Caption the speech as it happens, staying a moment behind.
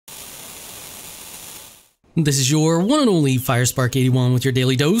This is your one and only FireSpark81 with your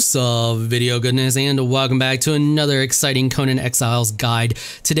daily dose of video goodness, and welcome back to another exciting Conan Exiles guide.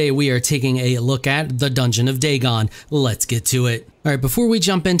 Today we are taking a look at the Dungeon of Dagon. Let's get to it. Alright, before we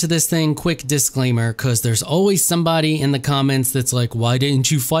jump into this thing, quick disclaimer, because there's always somebody in the comments that's like, why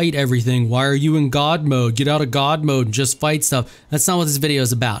didn't you fight everything? Why are you in God mode? Get out of God mode and just fight stuff. That's not what this video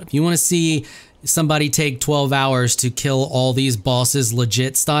is about. If you want to see somebody take 12 hours to kill all these bosses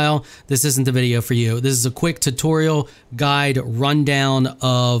legit style, this isn't the video for you. This is a quick tutorial guide rundown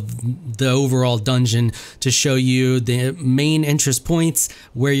of the overall dungeon to show you the main interest points,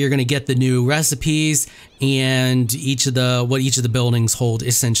 where you're going to get the new recipes, and what each of the buildings hold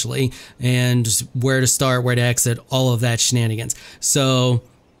essentially, and where to start, where to exit, all of that shenanigans. So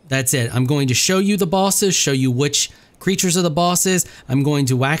that's it. I'm going to show you the bosses, show you which creatures are the bosses. I'm going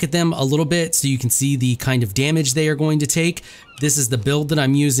to whack at them a little bit so you can see the kind of damage they are going to take. This is the build that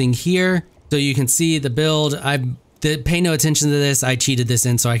I'm using here. So you can see the build. Pay no attention to this. I cheated this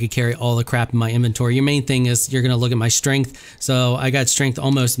in so I could carry all the crap in my inventory. Your main thing is you're going to look at my strength. So I got strength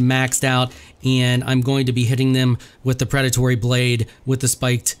almost maxed out, and I'm going to be hitting them with the predatory blade with the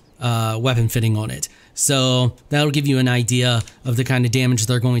spiked weapon fitting on it. So that'll give you an idea of the kind of damage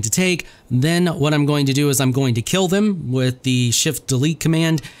they're going to take. Then what I'm going to do is I'm going to kill them with the shift delete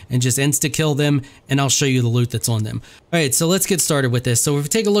command and just insta kill them, and I'll show you the loot that's on them. All right, so let's get started with this. So if we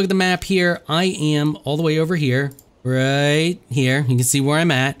take a look at the map here, I am all the way over here, right here. You can see where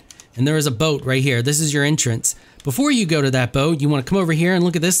I'm at, and there is a boat right here. This is your entrance. Before you go to that boat, you want to come over here and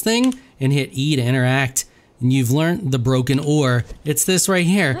look at this thing and hit E to interact. And you've learned the broken ore. It's this right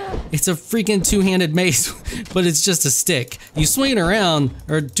here. It's a freaking two-handed mace, but it's just a stick. You swing it around,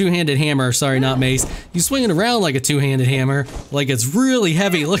 or two-handed hammer, sorry, not mace. You swing it around like a two-handed hammer, like it's really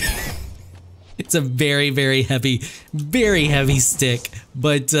heavy. Look, it's a very, very heavy stick.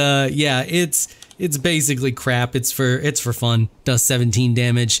 But yeah, it's basically crap. It's for fun. Does 17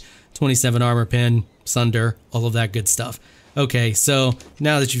 damage, 27 armor pen, sunder, all of that good stuff. Okay, so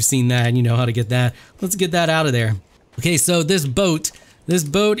now that you've seen that and you know how to get that, let's get that out of there. Okay, so this boat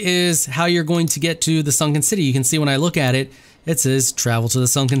is how you're going to get to the sunken city. You can see when I look at it, it says travel to the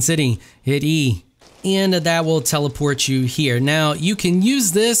sunken city. Hit E, and that will teleport you here. Now, you can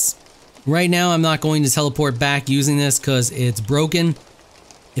use this. Right now, I'm not going to teleport back using this because it's broken.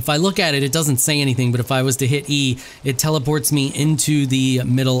 If I look at it, it doesn't say anything, but if I was to hit E, it teleports me into the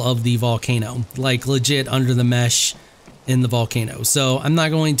middle of the volcano, like legit under the mesh in the volcano. So I'm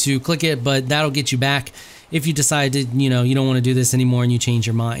not going to click it, but that'll get you back if you decide to, you don't want to do this anymore and you change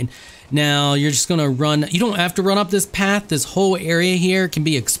your mind. Now you're just going to run. You don't have to run up this path. This whole area here can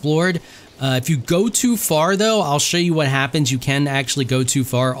be explored. If you go too far though, I'll show you what happens. You can actually go too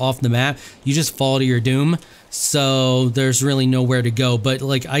far off the map. You just fall to your doom. So there's really nowhere to go, but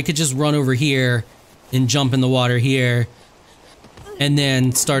like I could just run over here and jump in the water here and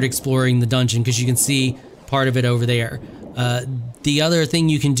then start exploring the dungeon, because you can see part of it over there. The other thing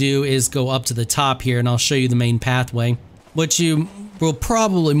you can do is go up to the top here, and I'll show you the main pathway. What you will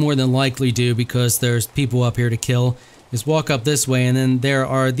probably more than likely do, because there's people up here to kill, is walk up this way, and then there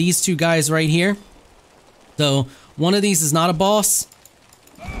are these two guys right here. So one of these is not a boss.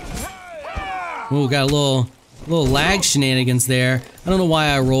 Oh, got a little lag shenanigans there. I don't know why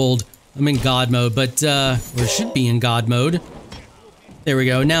I rolled. I'm in God mode, but or should be in God mode. There we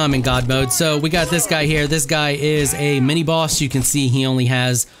go. Now I'm in God mode. So we got this guy here. This guy is a mini boss. You can see he only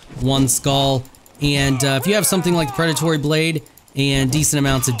has one skull. And if you have something like the predatory blade and decent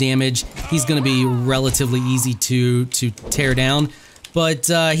amounts of damage, he's going to be relatively easy to tear down. But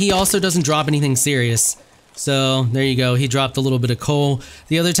he also doesn't drop anything serious. So there you go. He dropped a little bit of coal.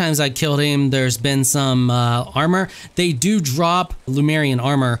 The other times I killed him, there's been some armor. They do drop Lemurian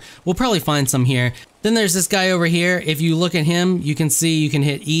armor. We'll probably find some here. Then there's this guy over here. If you look at him, you can see you can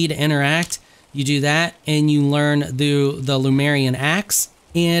hit E to interact. You do that and you learn the Lemurian axe.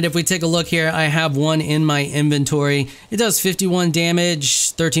 And if we take a look here, I have one in my inventory. It does 51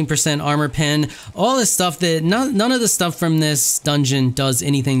 damage, 13% armor pen, all this stuff that none of the stuff from this dungeon does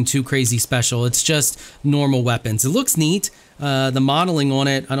anything too crazy special. It's just normal weapons. It looks neat. The modeling on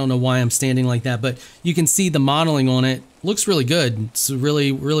it, I don't know why I'm standing like that, but you can see the modeling on it looks really good. It's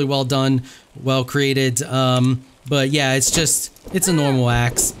really, really well done, well created. But yeah, it's a normal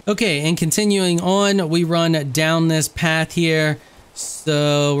axe. Okay, and continuing on, we run down this path here.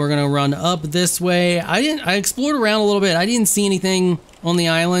 So we're gonna run up this way. I explored around a little bit. I didn't see anything on the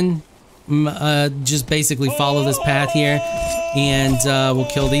island. Just basically follow this path here, and we'll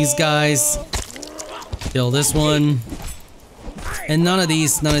kill these guys. Kill this one. And none of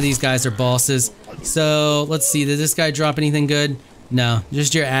these guys are bosses. So let's see, did this guy drop anything good? No,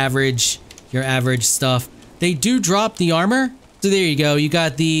 just your average stuff. they do drop the armor. So there you go. You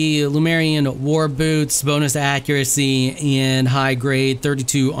got the Lemurian war boots, bonus accuracy, and high grade,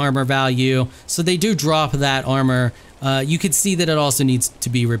 32 armor value. So they do drop that armor. You could see that it also needs to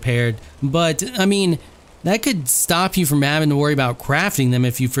be repaired. But, I mean, that could stop you from having to worry about crafting them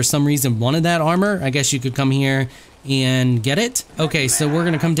if you, for some reason, wanted that armor. I guess you could come here and get it. Okay, so we're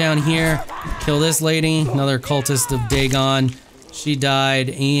going to come down here, kill this lady, another cultist of Dagon. She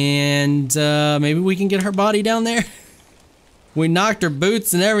died, and maybe we can get her body down there. We knocked her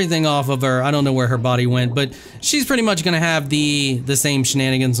boots and everything off of her. I don't know where her body went, but she's pretty much going to have the same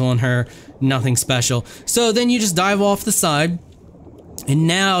shenanigans on her. Nothing special. So then you just dive off the side, and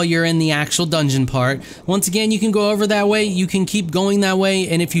now you're in the actual dungeon part. Once again, you can go over that way. You can keep going that way,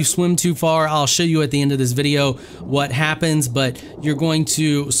 and if you swim too far, I'll show you at the end of this video what happens, but you're going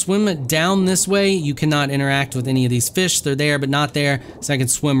to swim down this way. You cannot interact with any of these fish. They're there, but not there, so I can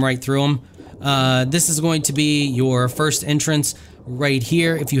swim right through them. This is going to be your first entrance right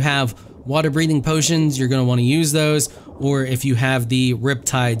here. If you have water breathing potions, you're going to want to use those, or if you have the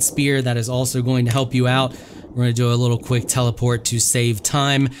Riptide Spear, that is also going to help you out. We're going to do a little quick teleport to save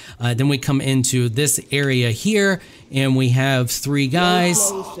time. Then we come into this area here, and we have 3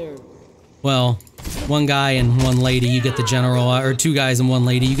 guys. Well, 1 guy and 1 lady, you get the general, or 2 guys and 1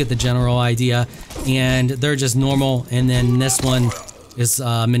 lady, you get the general idea. And they're just normal, and then this one is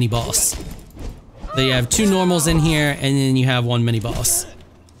mini boss. So you have 2 normals in here, and then you have 1 mini boss.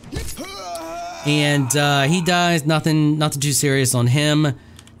 And he dies, nothing too serious on him.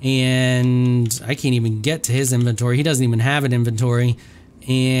 And I can't even get to his inventory. He doesn't even have an inventory.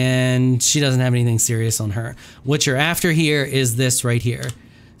 And she doesn't have anything serious on her. What you're after here is this right here.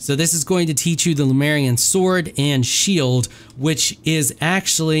 So this is going to teach you the Lemurian sword and shield, which is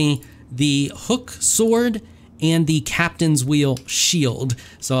actually the hook sword and the captain's wheel shield.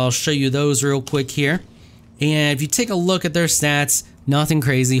 So I'll show you those real quick here. And if you take a look at their stats, nothing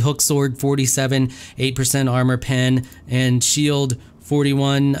crazy. Hook sword 47, 8% armor pen, and shield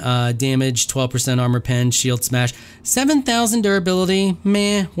 41 damage, 12% armor pen, shield smash, 7,000 durability,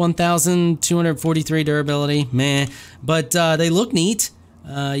 meh, 1,243 durability, meh. But they look neat.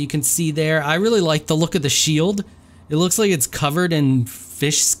 You can see there. I really like the look of the shield. It looks like it's covered in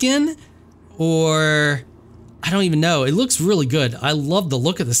fish skin, or I don't even know. It looks really good. I love the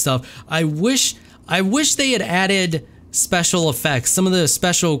look of this stuff. I wish they had added special effects, some of the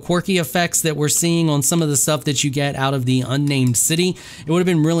special quirky effects that we're seeing on some of the stuff that you get out of the unnamed city. It would have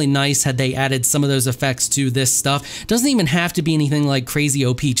been really nice had they added some of those effects to this stuff. It doesn't even have to be anything like crazy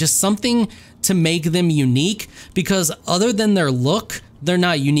OP, just something to make them unique, because other than their look, they're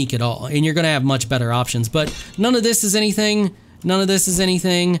not unique at all, and you're going to have much better options. But none of this is anything. None of this is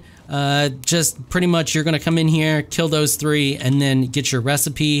anything. Just pretty much you're going to come in here, kill those 3, and then get your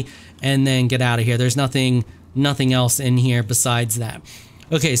recipe, and then get out of here. There's nothing else in here besides that.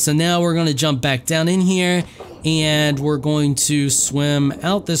 Okay, so now we're going to jump back down in here, and we're going to swim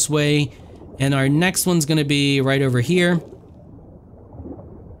out this way, and our next one's going to be right over here.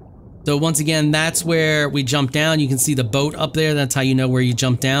 So once again, that's where we jump down. You can see the boat up there. That's how you know where you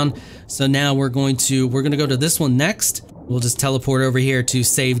jump down. So now we're going to go to this one next. We'll just teleport over here to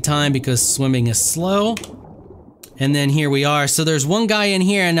save time because swimming is slow. And then here we are. So there's 1 guy in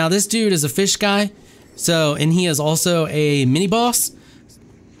here, and now this dude is a fish guy. So, and he is also a mini boss.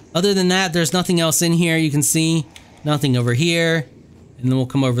 Other than that, there's nothing else in here. You can see nothing over here. And then we'll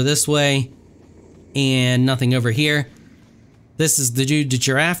come over this way, and nothing over here. This is the dude that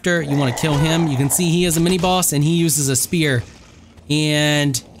you're after. You want to kill him. You can see he is a mini boss, and he uses a spear.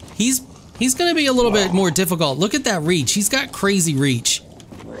 And he's going to be a little bit more difficult. Look at that reach. He's got crazy reach.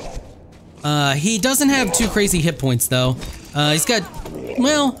 He doesn't have too crazy hit points though. He's got,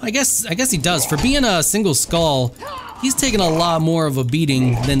 well, I guess he does. For being a single skull, he's taking a lot more of a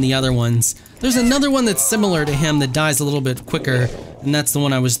beating than the other ones. There's another one that's similar to him that dies a little bit quicker, and that's the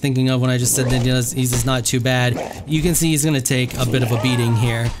one I was thinking of when I just said that he's just not too bad. You can see he's going to take a bit of a beating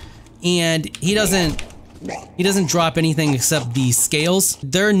here. And he doesn't drop anything except the scales.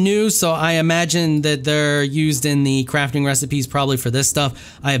 They're new, so I imagine that they're used in the crafting recipes probably for this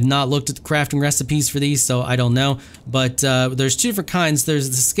stuff. I have not looked at the crafting recipes for these, so I don't know. But there's 2 different kinds. There's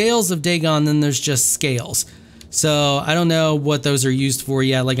the scales of Dagon, then there's just scales. So I don't know what those are used for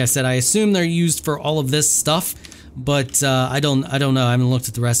yet. Like I said, I assume they're used for all of this stuff, but I don't know. I haven't looked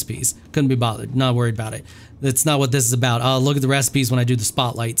at the recipes. Couldn't be bothered. Not worried about it. That's not what this is about. I'll look at the recipes when I do the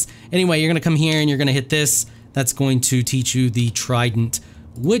spotlights. Anyway, you're going to come here and you're going to hit this. That's going to teach you the Trident,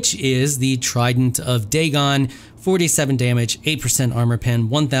 which is the Trident of Dagon. 47 damage, 8% armor pen,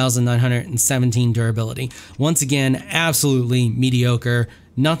 1,917 durability. Once again, absolutely mediocre.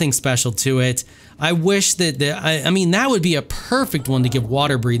 Nothing special to it. I wish that I mean, that would be a perfect one to give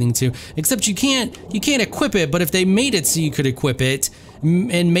water breathing to, except you can't equip it. But if they made it so you could equip it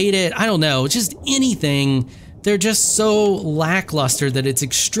and made it, I don't know, just anything, they're just so lackluster that it's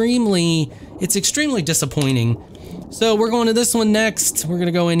extremely disappointing. So we're going to this one next. We're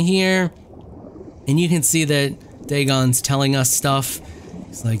gonna go in here, and you can see that Dagon's telling us stuff.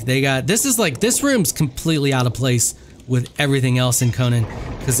 It's like this room's completely out of place with everything else in Conan,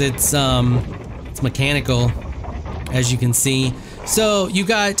 because it's mechanical, as you can see. So you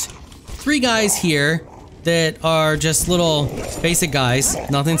got 3 guys here that are just little basic guys,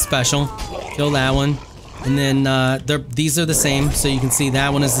 nothing special. Kill that one, and then these are the same. So you can see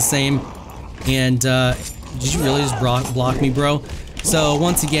that one is the same. And did you really just block me, bro? So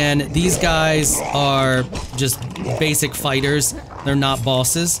once again, these guys are just basic fighters. They're not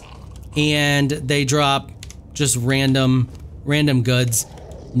bosses, and they drop just random goods.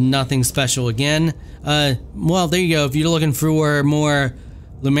 Nothing special again. Well, there you go. If you're looking for more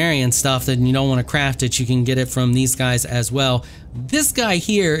Lemurian stuff that you don't want to craft it, you can get it from these guys as well. This guy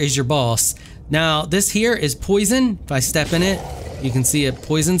here is your boss. Now, this here is poison. If I step in it, you can see it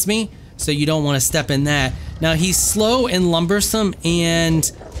poisons me, so you don't want to step in that. Now, he's slow and lumbersome and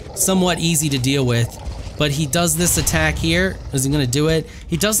somewhat easy to deal with, but he does this attack here. Is he going to do it?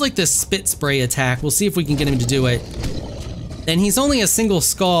 He does like this spit spray attack. We'll see if we can get him to do it. And he's only a single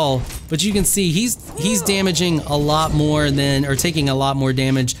skull, but you can see he's damaging a lot more than, or taking a lot more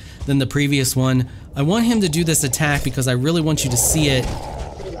damage than the previous one. I want him to do this attack because I really want you to see it.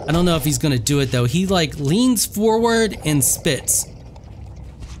 I don't know if he's gonna do it though. He like leans forward and spits.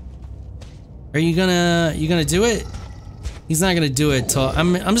 Are you gonna do it? He's not gonna do it till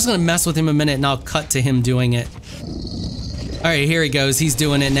I'm just gonna mess with him a minute and I'll cut to him doing it. All right, here he goes. He's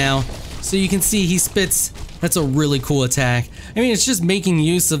doing it now. So you can see he spits. That's a really cool attack. I mean, it's just making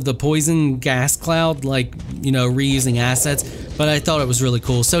use of the poison gas cloud, like, you know, reusing assets, but I thought it was really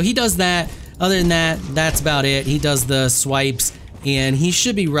cool. So he does that. Other than that, that's about it. He does the swipes, and he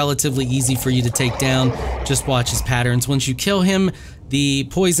should be relatively easy for you to take down. Just watch his patterns. Once you kill him, the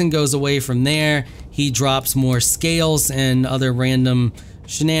poison goes away from there. He drops more scales and other random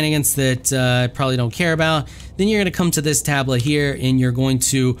shenanigans that I probably don't care about. Then you're going to come to this tablet here, and you're going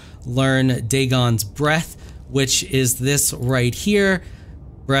to learn Dagon's breath, which is this right here,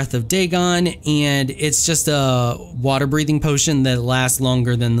 Breath of Dagon, and it's just a water breathing potion that lasts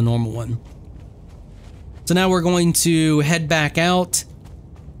longer than the normal one. So now we're going to head back out.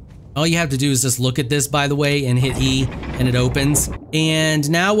 All you have to do is just look at this, by the way, and hit E, and it opens. And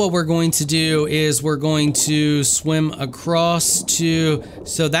now what we're going to do is we're going to swim across to,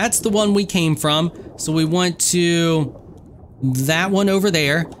 so that's the one we came from. So we went to that one over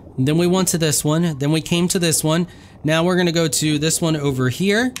there. Then we went to this one, then we came to this one. Now we're gonna go to this one over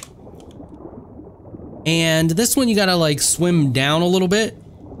here. And this one you gotta like swim down a little bit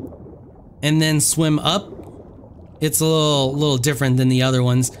and then swim up. It's a little different than the other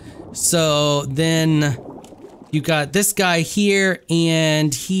ones. So then you got this guy here,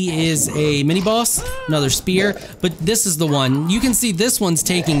 and he is a mini boss, another spear, but this is the one. You can see this one's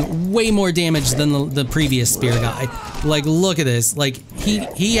taking way more damage than the previous spear guy. Like, look at this. Like,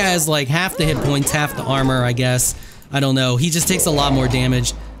 he has like half the hit points, half the armor, I guess. I don't know. He just takes a lot more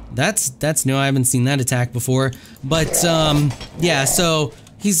damage. That's new. I haven't seen that attack before. But yeah, so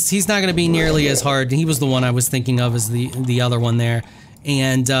he's not gonna be nearly as hard. He was the one I was thinking of as the other one there.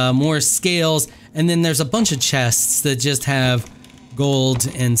 And more scales. And then there's a bunch of chests that just have gold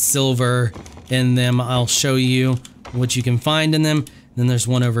and silver in them. I'll show you what you can find in them. Then there's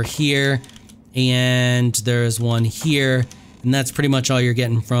one over here, and there's one here, and that's pretty much all you're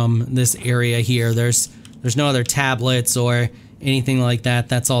getting from this area here. There's no other tablets or anything like that.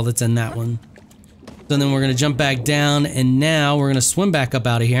 That's all that's in that one. So then we're gonna jump back down, and now we're gonna swim back up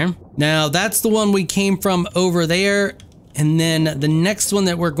out of here. Now that's the one we came from over there. And then the next one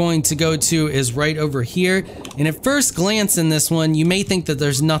that we're going to go to is right over here. And at first glance in this one, you may think that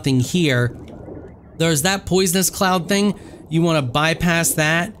there's nothing here. There's that poisonous cloud thing. You want to bypass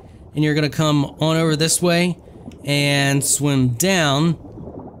that, and you're going to come on over this way and swim down.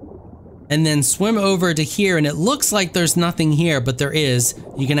 And then swim over to here, and it looks like there's nothing here, but there is.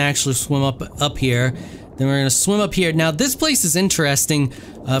 You can actually swim up here. Then we're going to swim up here. Now, this place is interesting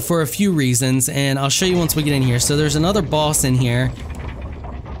for a few reasons, and I'll show you once we get in here. So there's another boss in here,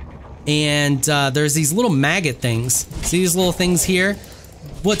 and there's these little maggot things. See these little things here?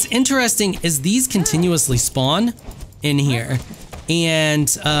 What's interesting is these continuously spawn in here,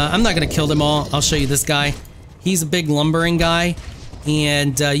 and I'm not going to kill them all. I'll show you this guy. He's a big lumbering guy,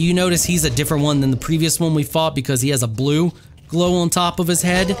 and you notice he's a different one than the previous one we fought because he has a blue glow on top of his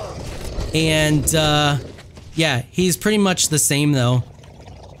head. And yeah, he's pretty much the same though.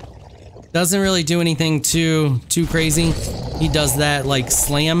 Doesn't really do anything too crazy. He does that like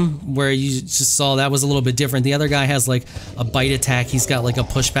slam where you just saw that was a little bit different. The other guy has like a bite attack. He's got like a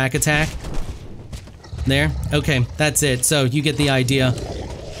pushback attack. There. Okay, that's it. So you get the idea.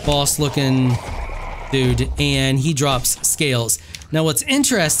 Boss looking dude, and he drops scales. Now what's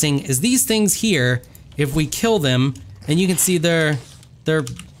interesting is these things here, if we kill them, and you can see they're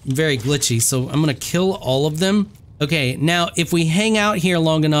very glitchy, so I'm gonna kill all of them. Okay, now if we hang out here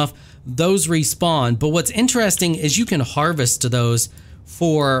long enough, those respawn, but what's interesting is you can harvest those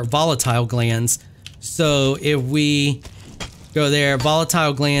for volatile glands. So if we go there,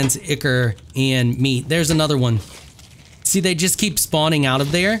 volatile glands, ichor, and meat, there's another one. See, they just keep spawning out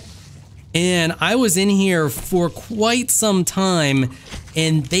of there. And I was in here for quite some time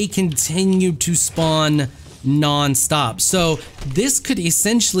and they continue to spawn non-stop. So this could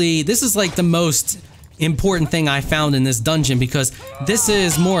essentially, this is like the most important thing I found in this dungeon, because this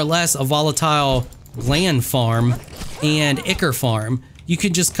is more or less a volatile gland farm and ichor farm. You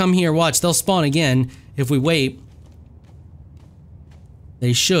could just come here, watch, they'll spawn again if we wait.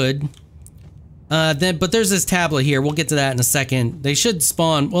 They should. But there's this tablet here. We'll get to that in a second. They should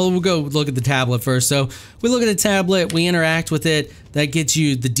spawn. Well, we'll go look at the tablet first. So we look at the tablet, we interact with it. That gets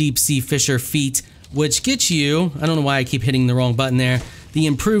you the deep sea fisher feat, which gets you, I don't know why I keep hitting the wrong button there, the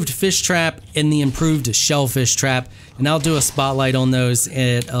improved fish trap and the improved shellfish trap. And I'll do a spotlight on those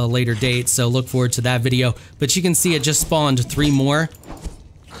at a later date, so look forward to that video. But you can see it just spawned 3 more.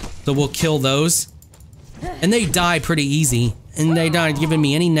 So we'll kill those. And they die pretty easy. And they're not giving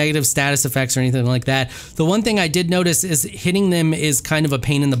me any negative status effects or anything like that. The one thing I did notice is hitting them is kind of a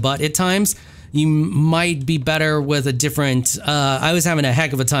pain in the butt at times. You might be better with a different, I was having a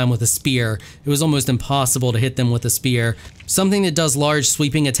heck of a time with a spear. It was almost impossible to hit them with a spear. Something that does large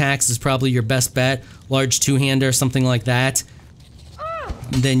sweeping attacks is probably your best bet. Large two-hander, something like that.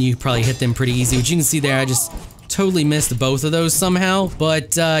 Then you probably hit them pretty easy. Which you can see there, I just totally missed both of those somehow.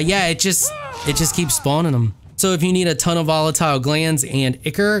 But yeah, it just keeps spawning them. So if you need a ton of volatile glands and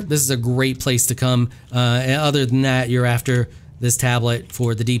ichor, this is a great place to come. Other than that, you're after this tablet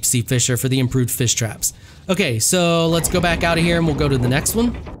for the deep sea fisher for the improved fish traps. Okay, so let's go back out of here and we'll go to the next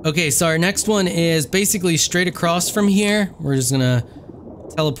one. Okay, so our next one is basically straight across from here. We're just gonna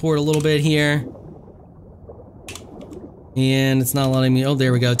teleport a little bit here. And it's not letting me, oh,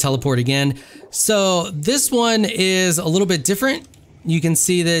 there we go, teleport again. So this one is a little bit different. You can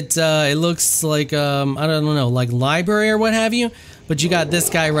see that it looks like, I don't know, like library or what have you. But you got this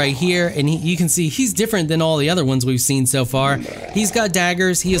guy right here, and you can see he's different than all the other ones we've seen so far. He's got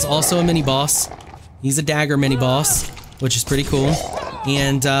daggers. He is also a mini-boss. He's a dagger mini-boss, which is pretty cool.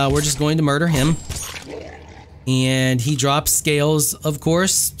 And we're just going to murder him. And he drops scales, of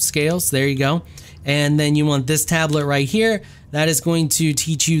course. Scales, there you go. And then you want this tablet right here. That is going to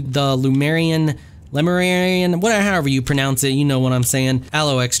teach you the Lemurian, whatever, however you pronounce it, you know what I'm saying,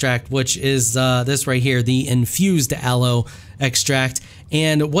 aloe extract, which is this right here, the infused aloe extract.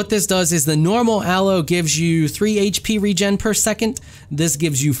 And what this does is the normal aloe gives you 3 HP regen per second. This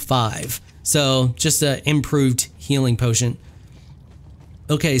gives you 5. So just an improved healing potion.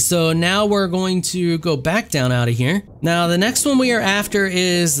 Okay, so now we're going to go back down out of here. Now the next one we are after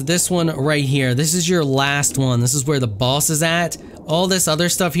is this one right here. This is your last one. This is where the boss is at. All this other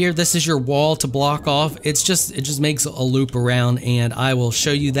stuff here, this is your wall to block off. It just makes a loop around, and I will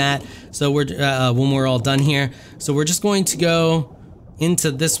show you that. So we're when we're all done here. So we're just going to go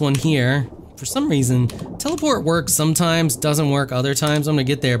into this one here. For some reason, teleport works sometimes, doesn't work other times. I'm gonna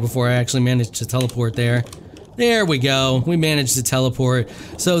get there before I actually manage to teleport there. There we go. We managed to teleport.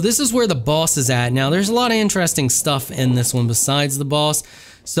 So this is where the boss is at. Now there's a lot of interesting stuff in this one besides the boss.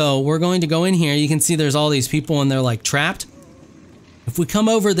 So we're going to go in here. You can see there's all these people and they're like trapped. If we come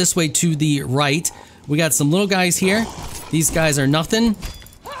over this way to the right, we got some little guys here. These guys are nothing.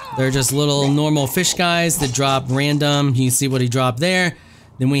 They're just little normal fish guys that drop random. You can see what he dropped there.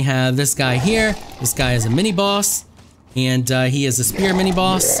 Then we have this guy here. This guy is a mini boss, and he is a spear mini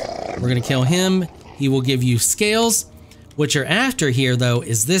boss. We're gonna kill him. He will give you scales. What you're after here, though,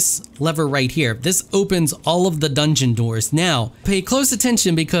 is this lever right here. This opens all of the dungeon doors. Now, pay close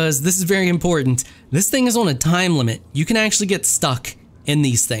attention because this is very important. This thing is on a time limit. You can actually get stuck in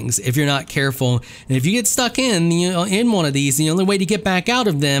these things if you're not careful. And if you get stuck in one of these, the only way to get back out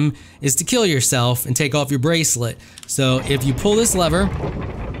of them is to kill yourself and take off your bracelet. So if you pull this lever,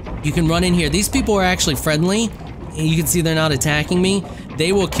 you can run in here. These people are actually friendly. And you can see they're not attacking me.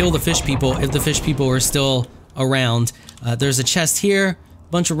 They will kill the fish people if the fish people are still around. There's a chest here,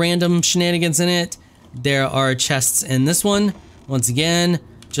 a bunch of random shenanigans in it. there are chests in this one. Once again,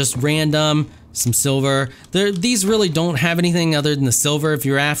 just random, some silver. These really don't have anything other than the silver if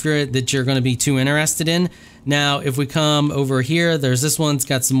you're after it that you're going to be too interested in. Now, if we come over here, there's this one. It's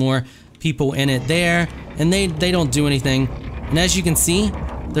got some more people in it there, and they don't do anything. And as you can see,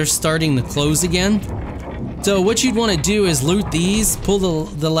 they're starting to close again. So what you'd want to do is loot these, pull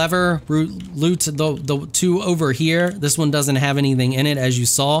the lever, loot the two over here. This one doesn't have anything in it, as you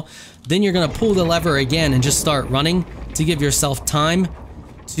saw. Then you're going to pull the lever again and just start running to give yourself time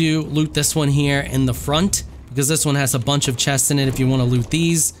to loot this one here in the front, because this one has a bunch of chests in it if you want to loot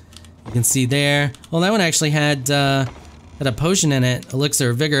these. You can see there. Well, that one actually had a potion in it, elixir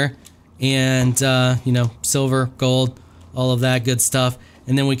of vigor, and you know, silver, gold, all of that good stuff.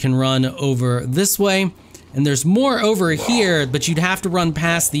 And then we can run over this way. And there's more over here, but you'd have to run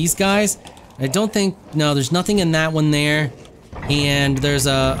past these guys. I don't think, no, there's nothing in that one there. And there's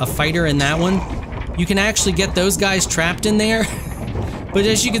a fighter in that one. You can actually get those guys trapped in there. But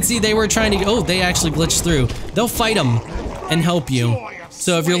as you can see, they were trying to, oh, they actually glitched through. They'll fight them and help you.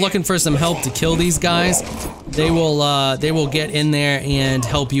 So if you're looking for some help to kill these guys, they will get in there and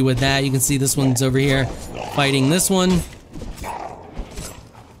help you with that. You can see this one's over here fighting this one.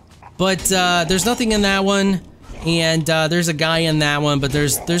 But there's nothing in that one, and there's a guy in that one, but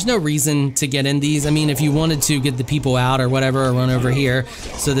there's no reason to get in these. I mean, if you wanted to get the people out or whatever, or run over here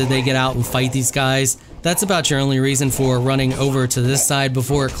so that they get out and fight these guys, that's about your only reason for running over to this side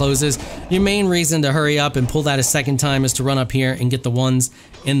before it closes. Your main reason to hurry up and pull that a second time is to run up here and get the ones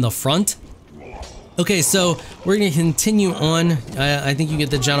in the front. Okay, so we're going to continue on. I think you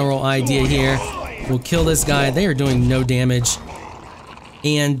get the general idea here. We'll kill this guy. They are doing no damage.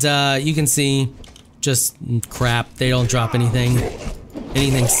 And you can see just crap. They don't drop anything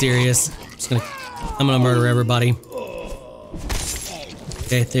serious. I'm gonna murder everybody.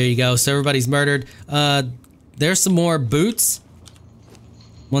 Okay, there you go. So everybody's murdered. There's some more boots.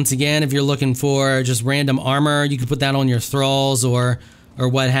 Once again, if you're looking for just random armor, you can put that on your thralls or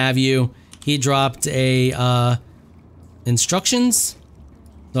what have you. He dropped a instructions.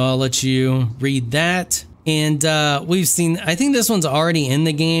 So I'll let you read that. And we've seen, I think this one's already in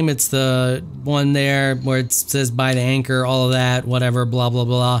the game. It's the one there where it says buy the anchor, all of that, whatever, blah, blah,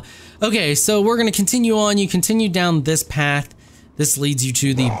 blah. Okay, so we're going to continue on. You continue down this path. This leads you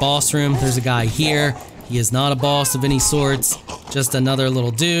to the boss room. There's a guy here. He is not a boss of any sorts, just another little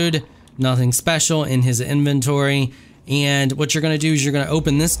dude. Nothing special in his inventory. And what you're going to do is you're going to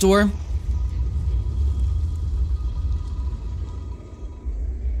open this door.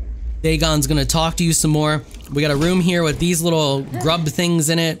 Dagon's gonna talk to you some more. We got a room here with these little grub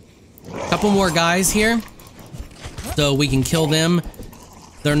things in it. A couple more guys here, so we can kill them.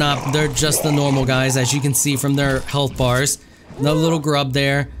 They're just the normal guys, as you can see from their health bars. No little grub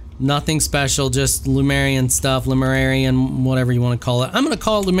there, nothing special, just Lemurian stuff, Lemurian, whatever you want to call it. I'm gonna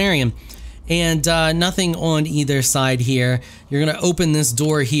call it Lemurian. And nothing on either side here. You're gonna open this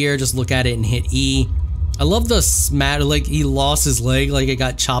door here, just look at it and hit E. I love the smatter, like he lost his leg, like it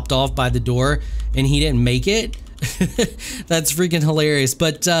got chopped off by the door and he didn't make it. That's freaking hilarious.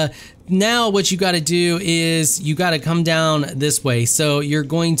 But now what you got to do is you got to come down this way. So you're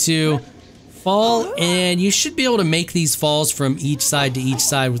going to fall, and you should be able to make these falls from each side to each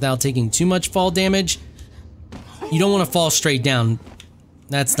side without taking too much fall damage. You don't want to fall straight down.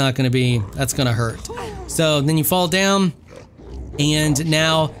 That's not going to be, that's going to hurt. So then you fall down, and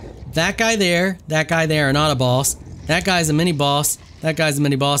now that guy there are not a boss. That guy's a mini boss. That guy's a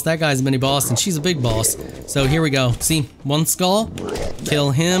mini boss. That guy's a mini boss, and she's a big boss. So here we go. See, one skull.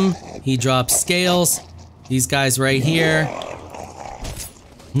 Kill him. He drops scales. These guys right here.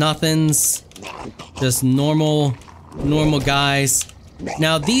 Nothings. Just normal guys.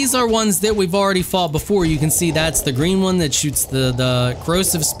 Now these are ones that we've already fought before. You can see that's the green one that shoots the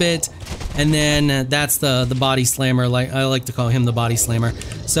corrosive spit, and then that's the body slammer. Like I like to call him the body slammer.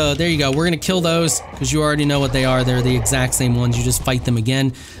 So there you go. We're gonna kill those because you already know what they are. They're the exact same ones. You just fight them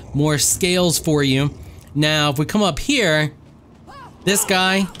again. More scales for you. Now if we come up here, this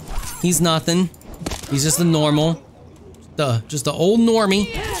guy, he's nothing. He's just a normal, just the old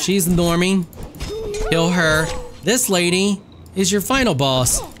normie. She's the normie. Kill her. This lady is your final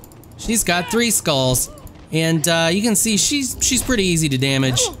boss. She's got 3 skulls, and you can see she's pretty easy to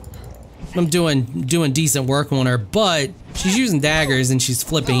damage. I'm doing decent work on her, but she's using daggers and she's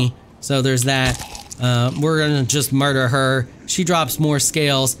flippy, so there's that. We're gonna just murder her. She drops more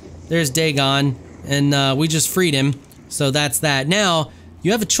scales. There's Dagon, and we just freed him, so that's that. Now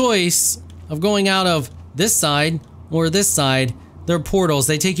you have a choice of going out of this side or this side. They're portals.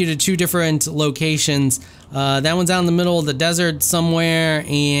 They take you to 2 different locations. That one's out in the middle of the desert somewhere,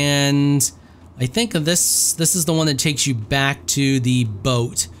 and I think this is the one that takes you back to the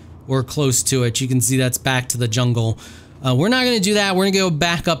boat, or close to it. You can see that's back to the jungle. We're not going to do that. We're going to go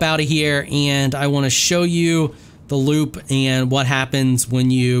back up out of here, and I want to show you the loop and what happens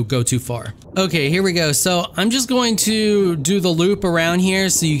when you go too far. Okay, here we go. So I'm just going to do the loop around here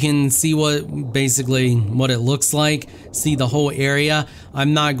so you can see what it looks like, see the whole area.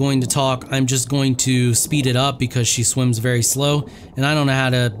 I'm not going to talk. I'm just going to speed it up because she swims very slow, and I don't know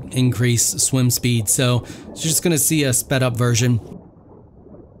how to increase swim speed. So you're just going to see a sped up version.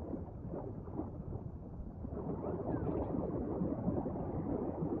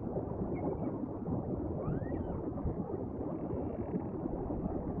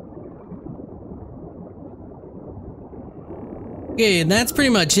 Okay, and that's pretty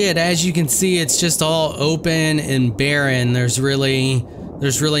much it. As you can see, it's just all open and barren. There's really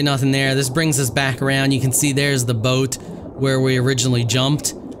nothing there. This brings us back around. You can see there's the boat where we originally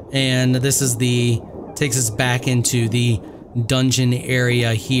jumped, and this is takes us back into the dungeon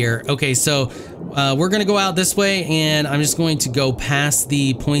area here. Okay, so we're gonna go out this way, and I'm just going to go past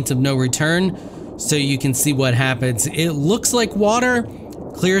the point of no return so you can see what happens. It looks like water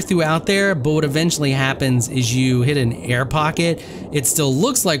clear throughout there, but what eventually happens is you hit an air pocket. It still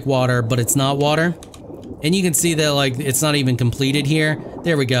looks like water, but it's not water. And you can see that like it's not even completed here.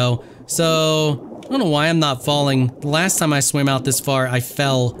 There we go. So I don't know why I'm not falling. The last time I swam out this far, I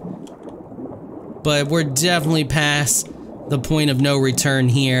fell. But we're definitely past the point of no return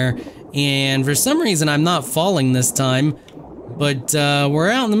here. And for some reason, I'm not falling this time. But we're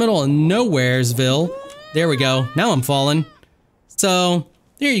out in the middle of Nowheresville. There we go. Now I'm falling. So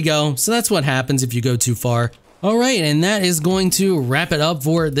there you go. So that's what happens if you go too far. All right, and that is going to wrap it up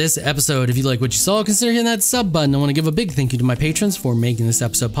for this episode. If you like what you saw, consider hitting that sub button. I want to give a big thank you to my patrons for making this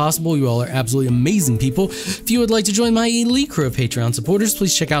episode possible. You all are absolutely amazing people. If you would like to join my elite crew of Patreon supporters,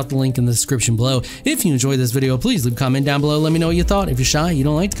 please check out the link in the description below. If you enjoyed this video, please leave a comment down below. Let me know what you thought. If you're shy, you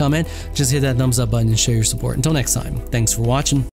don't like to comment, just hit that thumbs up button and show your support. Until next time, thanks for watching.